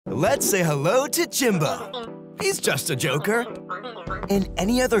Let's say hello to Jimbo. He's just a joker. In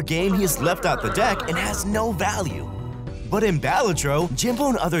any other game, he's left out the deck and has no value. But in Balatro, Jimbo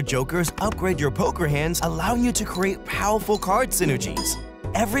and other jokers upgrade your poker hands, allowing you to create powerful card synergies.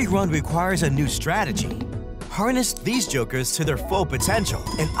 Every run requires a new strategy. Harness these jokers to their full potential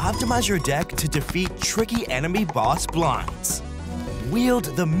and optimize your deck to defeat tricky enemy boss blinds. Wield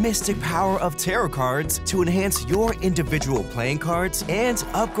the mystic power of tarot cards to enhance your individual playing cards and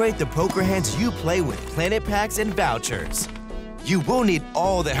upgrade the poker hands you play with planet packs and vouchers. You will need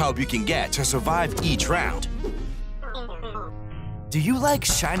all the help you can get to survive each round. Do you like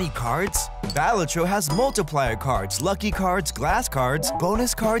shiny cards? Balatro has multiplier cards, lucky cards, glass cards,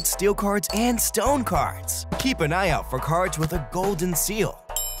 bonus cards, steel cards, and stone cards. Keep an eye out for cards with a golden seal.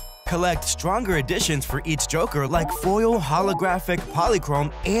 Collect stronger editions for each joker like foil, holographic,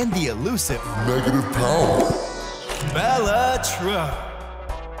 polychrome, and the elusive negative power. Balatro.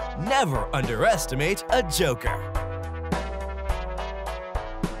 Never underestimate a joker.